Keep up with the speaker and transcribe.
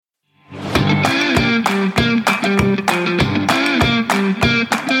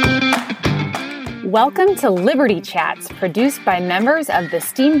Welcome to Liberty Chats, produced by members of the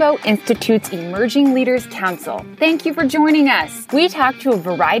Steamboat Institute's Emerging Leaders Council. Thank you for joining us. We talk to a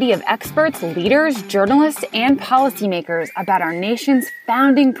variety of experts, leaders, journalists, and policymakers about our nation's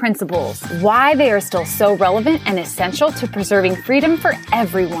founding principles, why they are still so relevant and essential to preserving freedom for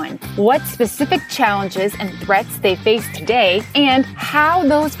everyone, what specific challenges and threats they face today, and how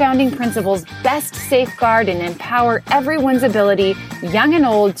those founding principles best safeguard and empower everyone's ability, young and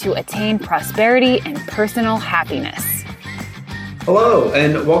old, to attain prosperity and personal happiness. Hello,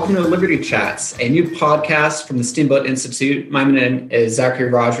 and welcome to Liberty Chats, a new podcast from the Steamboat Institute. My name is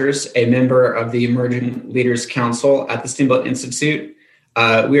Zachary Rogers, a member of the Emerging Leaders Council at the Steamboat Institute.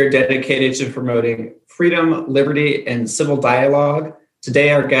 We are dedicated to promoting freedom, liberty, and civil dialogue.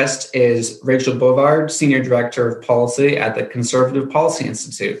 Today, our guest is Rachel Bovard, Senior Director of Policy at the Conservative Policy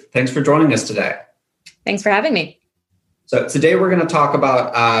Institute. Thanks for joining us today. Thanks for having me. So today we're going to talk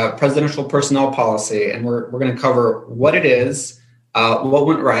about presidential personnel policy, and we're going to cover what it is, what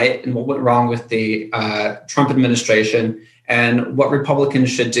went right and what went wrong with the Trump administration, and what Republicans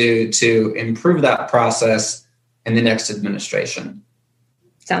should do to improve that process in the next administration.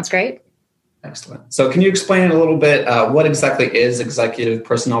 Sounds great. Excellent. So can you explain a little bit what exactly is executive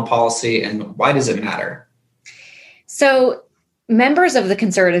personnel policy and why does it matter? So members of the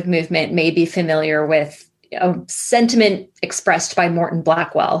conservative movement may be familiar with a sentiment expressed by Morton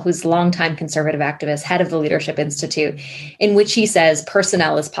Blackwell, who's a longtime conservative activist, head of the Leadership Institute, in which he says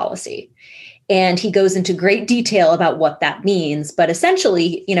personnel is policy. And he goes into great detail about what that means. But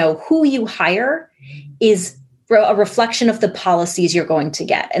essentially, who you hire is a reflection of the policies you're going to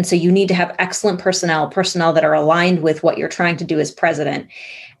get. And so you need to have excellent personnel that are aligned with what you're trying to do as president.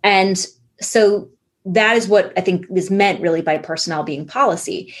 And so that is what I think is meant really by personnel being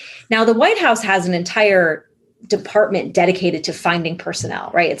policy. Now, the White House has an entire department dedicated to finding personnel,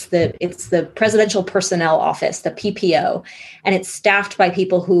 right? It's the Presidential Personnel Office, the PPO, and it's staffed by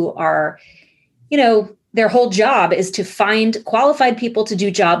people who are, their whole job is to find qualified people to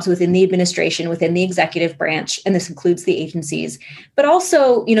do jobs within the administration, within the executive branch, and this includes the agencies. But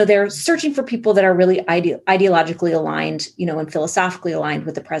also, they're searching for people that are really ideologically aligned, and philosophically aligned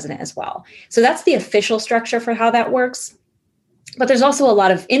with the president as well. So that's the official structure for how that works. But there's also a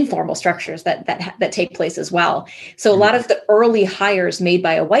lot of informal structures that take place as well. So a lot of the early hires made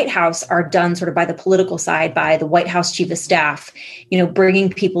by a White House are done sort of by the political side, by the White House chief of staff, bringing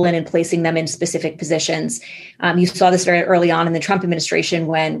people in and placing them in specific positions. You saw this very early on in the Trump administration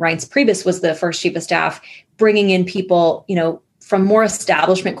when Reince Priebus was the first chief of staff, bringing in people, from more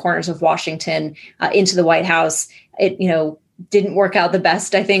establishment corners of Washington into the White House. It, didn't work out the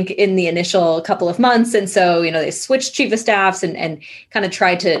best, I think, in the initial couple of months. And so, they switched chief of staffs and kind of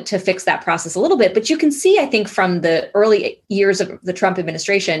tried to fix that process a little bit. But you can see, I think, from the early years of the Trump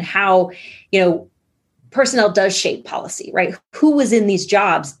administration, how, personnel does shape policy, right? Who was in these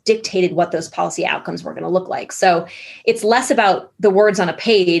jobs dictated what those policy outcomes were going to look like. So it's less about the words on a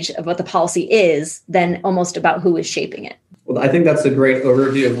page of what the policy is than almost about who is shaping it. Well, I think that's a great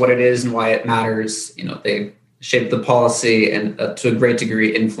overview of what it is and why it matters. They shaped the policy and to a great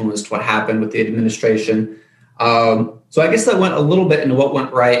degree influenced what happened with the administration. So I guess that went a little bit into what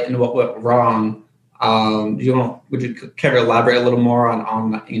went right and what went wrong. Would you care to elaborate a little more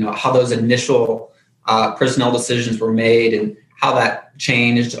on how those initial personnel decisions were made and how that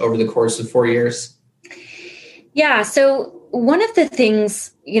changed over the course of 4 years? Yeah. So one of the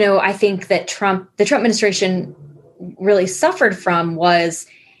things, I think that the Trump administration really suffered from was,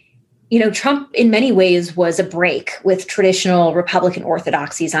 Trump in many ways was a break with traditional Republican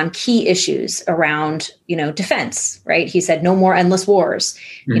orthodoxies on key issues around, defense, right? He said no more endless wars.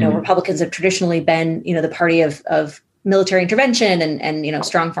 Mm-hmm. Republicans have traditionally been, the party of military intervention and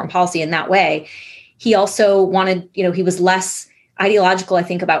strong foreign policy in that way. He also wanted, he was less ideological, I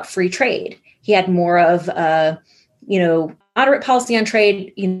think, about free trade. He had more of moderate policy on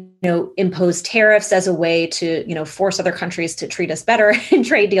trade, impose tariffs as a way to, force other countries to treat us better in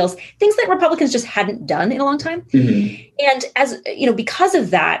trade deals, things that Republicans just hadn't done in a long time. Mm-hmm. And as, because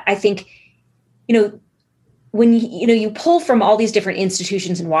of that, I think, when, you pull from all these different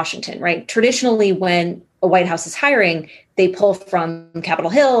institutions in Washington, right? Traditionally, when a White House is hiring, they pull from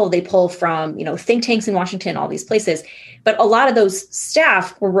Capitol Hill, they pull from, think tanks in Washington, all these places. But a lot of those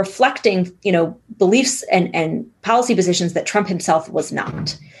staff were reflecting, beliefs and policy positions that Trump himself was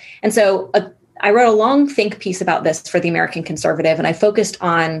not. And so I wrote a long think piece about this for the American Conservative, and I focused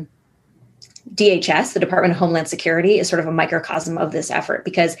on DHS, the Department of Homeland Security, is sort of a microcosm of this effort,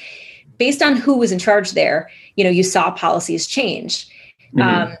 because based on who was in charge there, you saw policies change.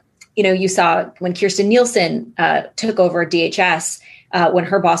 Mm-hmm. You saw when Kirstjen Nielsen took over DHS,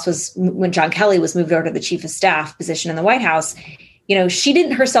 when John Kelly was moved over to the chief of staff position in the White House, she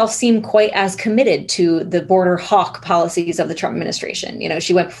didn't herself seem quite as committed to the border hawk policies of the Trump administration.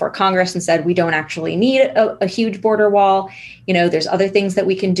 She went before Congress and said, we don't actually need a huge border wall. There's other things that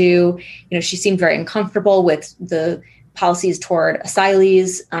we can do. She seemed very uncomfortable with the policies toward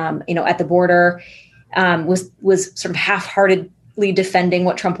asylees, at the border, was sort of half-heartedly defending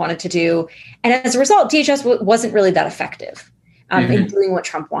what Trump wanted to do. And as a result, DHS wasn't really that effective in doing what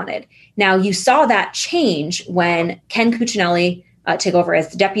Trump wanted. Now, you saw that change when Ken Cuccinelli took over as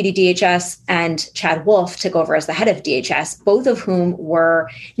the deputy DHS and Chad Wolf took over as the head of DHS, both of whom were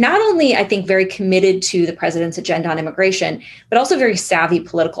not only, I think, very committed to the president's agenda on immigration, but also very savvy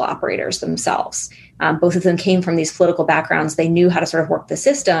political operators themselves. Both of them came from these political backgrounds. They knew how to sort of work the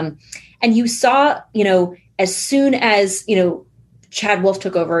system. And you saw, as soon as, Chad Wolf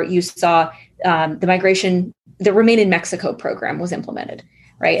took over, you saw the Remain in Mexico program was implemented,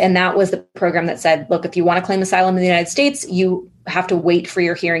 right? And that was the program that said, look, if you want to claim asylum in the United States, you have to wait for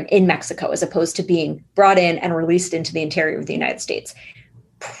your hearing in Mexico as opposed to being brought in and released into the interior of the United States.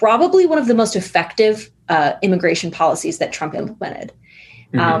 Probably one of the most effective immigration policies that Trump implemented.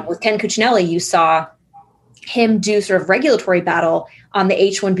 With Ken Cuccinelli, you saw him do sort of regulatory battle on the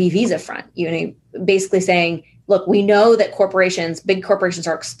H-1B visa front, basically saying, look, we know that big corporations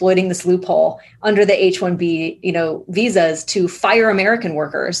are exploiting this loophole under the H-1B, visas to fire American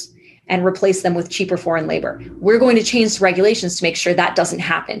workers and replace them with cheaper foreign labor. We're going to change the regulations to make sure that doesn't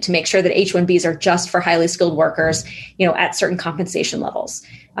happen, to make sure that H-1Bs are just for highly skilled workers, at certain compensation levels.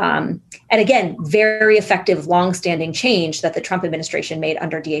 And again, very effective, longstanding change that the Trump administration made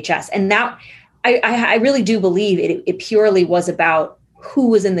under DHS. And that, I really do believe it purely was about who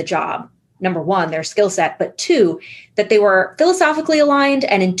was in the job. Number one, their skill set, but two, that they were philosophically aligned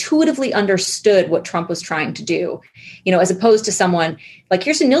and intuitively understood what Trump was trying to do, as opposed to someone like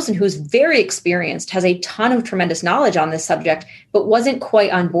Kirstjen Nielsen, who's very experienced, has a ton of tremendous knowledge on this subject, but wasn't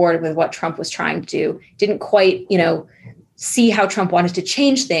quite on board with what Trump was trying to do, didn't quite, see how Trump wanted to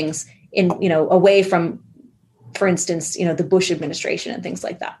change things away from, for instance, the Bush administration and things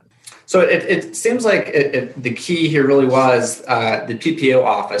like that. So it seems like the key here really was the PPO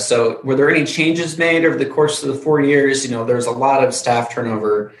office. So were there any changes made over the course of the 4 years? There's a lot of staff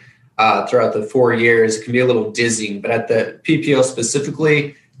turnover throughout the 4 years. It can be a little dizzying, but at the PPO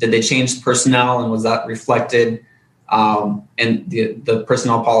specifically, did they change the personnel, and was that reflected in the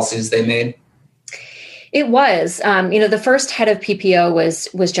personnel policies they made? It was. The first head of PPO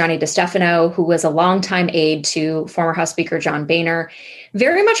was Johnny DeStefano, who was a longtime aide to former House Speaker John Boehner,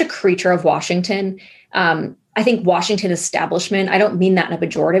 very much a creature of Washington. I think Washington establishment, I don't mean that in a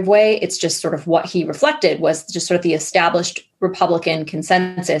pejorative way. It's just sort of what he reflected was just sort of the established Republican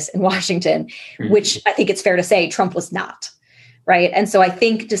consensus in Washington, which I think it's fair to say Trump was not, right? And so I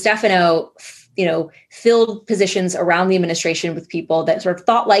think DeStefano, filled positions around the administration with people that sort of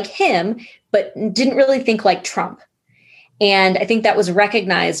thought like him, but didn't really think like Trump. And I think that was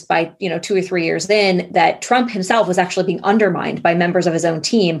recognized by, 2 or 3 years in, that Trump himself was actually being undermined by members of his own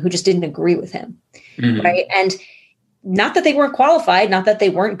team who just didn't agree with him. Right. And not that they weren't qualified, not that they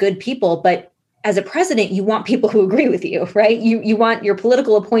weren't good people, but as a president, you want people who agree with you, right? You want your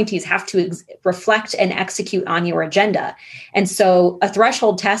political appointees have to reflect and execute on your agenda. And so a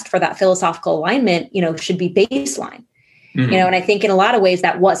threshold test for that philosophical alignment, should be baseline. And I think in a lot of ways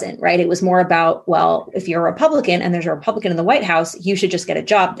that wasn't, right? It was more about, well, if you're a Republican and there's a Republican in the White House, you should just get a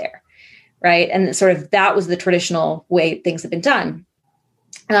job there, right? And sort of that was the traditional way things have been done.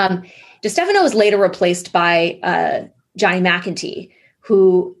 DeStefano was later replaced by Johnny McEntee,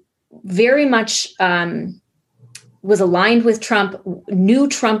 who very much was aligned with Trump, knew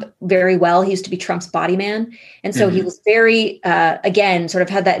Trump very well. He used to be Trump's body man. And so he was very, again, sort of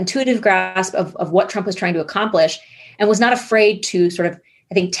had that intuitive grasp of what Trump was trying to accomplish, and was not afraid to sort of,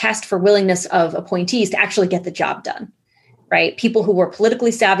 I think, test for willingness of appointees to actually get the job done, right? People who were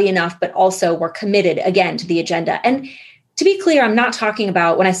politically savvy enough, but also were committed, again, to the agenda. And to be clear, I'm not talking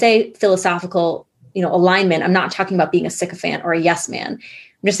about, when I say philosophical, alignment, I'm not talking about being a sycophant or a yes man.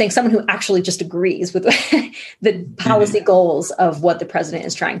 I'm just saying someone who actually just agrees with the policy goals of what the president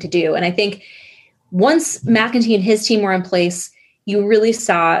is trying to do. And I think once McEntee and his team were in place, you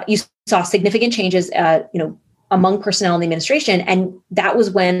saw significant changes, among personnel in the administration. And that was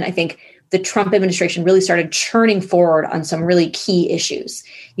when I think the Trump administration really started churning forward on some really key issues.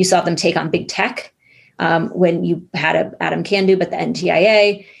 You saw them take on big tech when you had Adam Kandub at the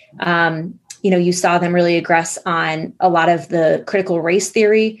NTIA. You saw them really aggress on a lot of the critical race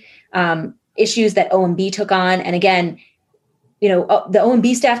theory issues that OMB took on. And again, the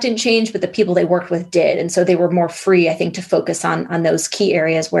OMB staff didn't change, but the people they worked with did. And so they were more free, I think, to focus on those key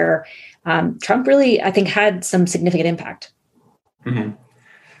areas where Trump really, I think, had some significant impact. Mm-hmm.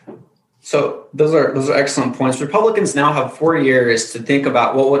 So those are excellent points. Republicans now have 4 years to think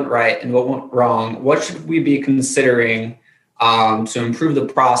about what went right and what went wrong. What should we be considering to improve the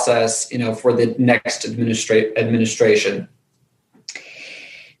process, for the next administration?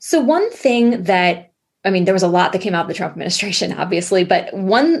 So one thing that, there was a lot that came out of the Trump administration, obviously, but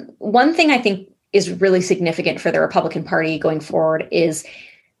one thing I think is really significant for the Republican Party going forward is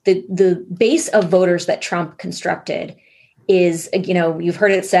the base of voters that Trump constructed is, you've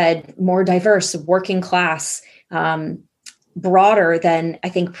heard it said, more diverse, working class, broader than I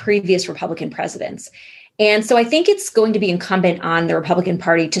think previous Republican presidents. And so I think it's going to be incumbent on the Republican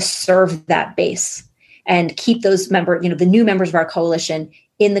Party to serve that base and keep those members, the new members of our coalition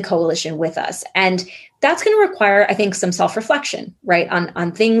in the coalition with us. And that's going to require, I think, some self-reflection, right,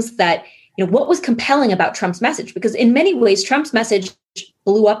 on things that, what was compelling about Trump's message? Because in many ways, Trump's message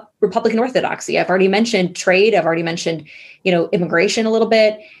blew up Republican orthodoxy. I've already mentioned trade. I've already mentioned, immigration a little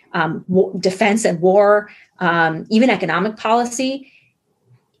bit, defense and war, even economic policy.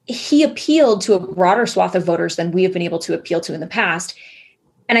 He appealed to a broader swath of voters than we have been able to appeal to in the past.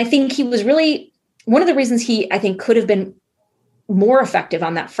 And I think he was really, one of the reasons he, I think, could have been more effective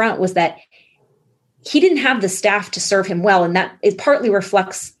on that front was that he didn't have the staff to serve him well. And that it partly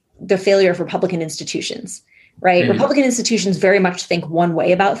reflects the failure of Republican institutions, right? Mm-hmm. Republican institutions very much think one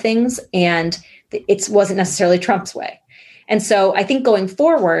way about things, and it wasn't necessarily Trump's way. And so I think going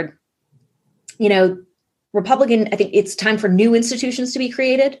forward, I think it's time for new institutions to be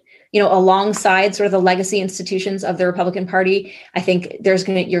created, alongside sort of the legacy institutions of the Republican Party. I think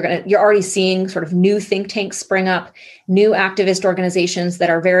you're already seeing sort of new think tanks spring up, new activist organizations that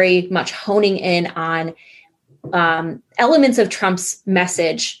are very much honing in on elements of Trump's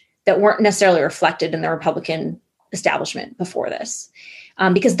message that weren't necessarily reflected in the Republican establishment before this,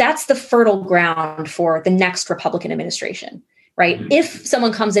 because that's the fertile ground for the next Republican administration. Right. Mm-hmm. If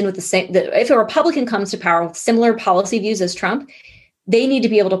someone comes in with if a Republican comes to power with similar policy views as Trump, they need to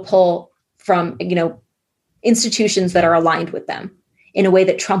be able to pull from, institutions that are aligned with them in a way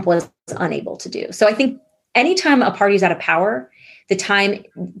that Trump was unable to do. So I think anytime a party is out of power,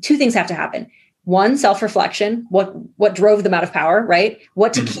 two things have to happen. One, self-reflection, what drove them out of power, right?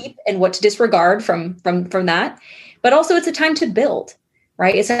 What to keep and what to disregard from that. But also it's a time to build,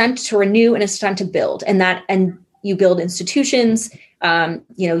 right? It's a time to renew and it's a time to build. And you build institutions,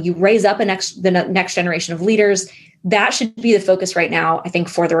 you raise up the next generation of leaders. That should be the focus right now, I think,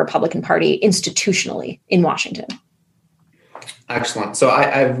 for the Republican Party institutionally in Washington. Excellent. So I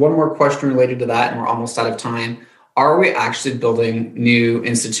have one more question related to that, and we're almost out of time. Are we actually building new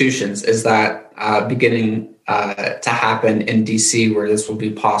institutions? Is that beginning to happen in DC, where this will be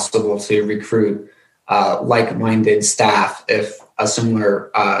possible to recruit like-minded staff if a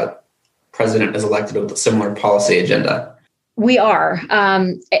similar president is elected with a similar policy agenda? We are.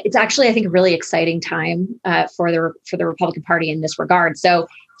 It's actually, I think, a really exciting time for the Republican Party in this regard. So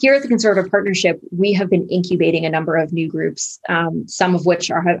here at the Conservative Partnership, we have been incubating a number of new groups, some of which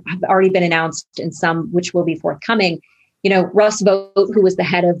have already been announced and some which will be forthcoming. Russ Vought, who was the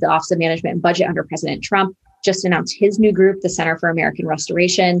head of the Office of Management and Budget under President Trump, just announced his new group, the Center for American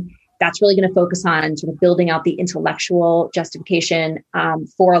Restoration. That's really going to focus on sort of building out the intellectual justification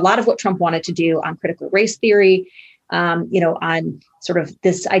for a lot of what Trump wanted to do on critical race theory, on sort of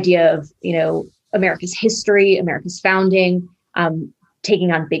this idea of, America's history, America's founding,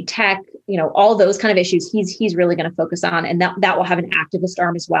 taking on big tech, all those kind of issues he's really going to focus on. And that will have an activist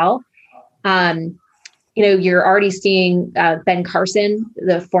arm as well. You're already seeing Ben Carson,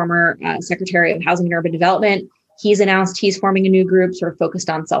 the former Secretary of Housing and Urban Development. He's announced he's forming a new group sort of focused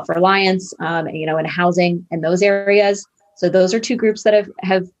on self-reliance, and housing and those areas. So those are two groups that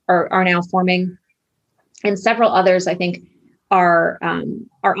are now forming, and several others I think are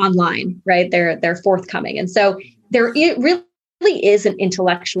online, right? They're forthcoming, and so it really is an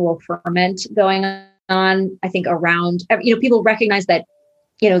intellectual ferment going on. I think around people recognize that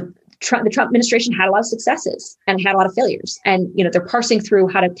the Trump administration had a lot of successes and had a lot of failures, and they're parsing through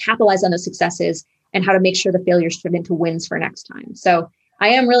how to capitalize on those successes and how to make sure the failures turn into wins for next time. So I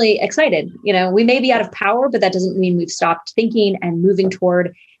am really excited. We may be out of power, but that doesn't mean we've stopped thinking and moving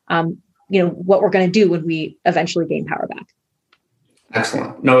toward, what we're going to do when we eventually gain power back.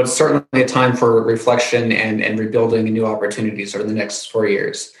 Excellent. No, it's certainly a time for reflection and rebuilding and new opportunities over the next 4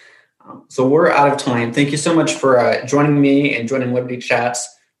 years. So we're out of time. Thank you so much for joining me and joining Liberty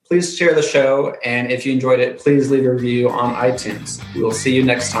Chats. Please share the show. And if you enjoyed it, please leave a review on iTunes. We will see you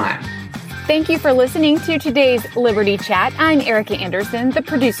next time. Thank you for listening to today's Liberty Chat. I'm Erica Anderson, the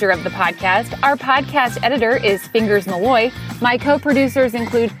producer of the podcast. Our podcast editor is Fingers Malloy. My co-producers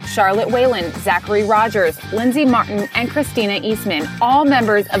include Charlotte Whalen, Zachary Rogers, Lindsay Martin, and Christina Eastman, all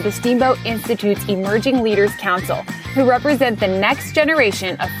members of the Steamboat Institute's Emerging Leaders Council, who represent the next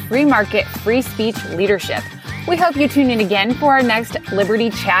generation of free market, free speech leadership. We hope you tune in again for our next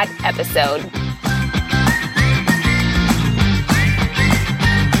Liberty Chat episode.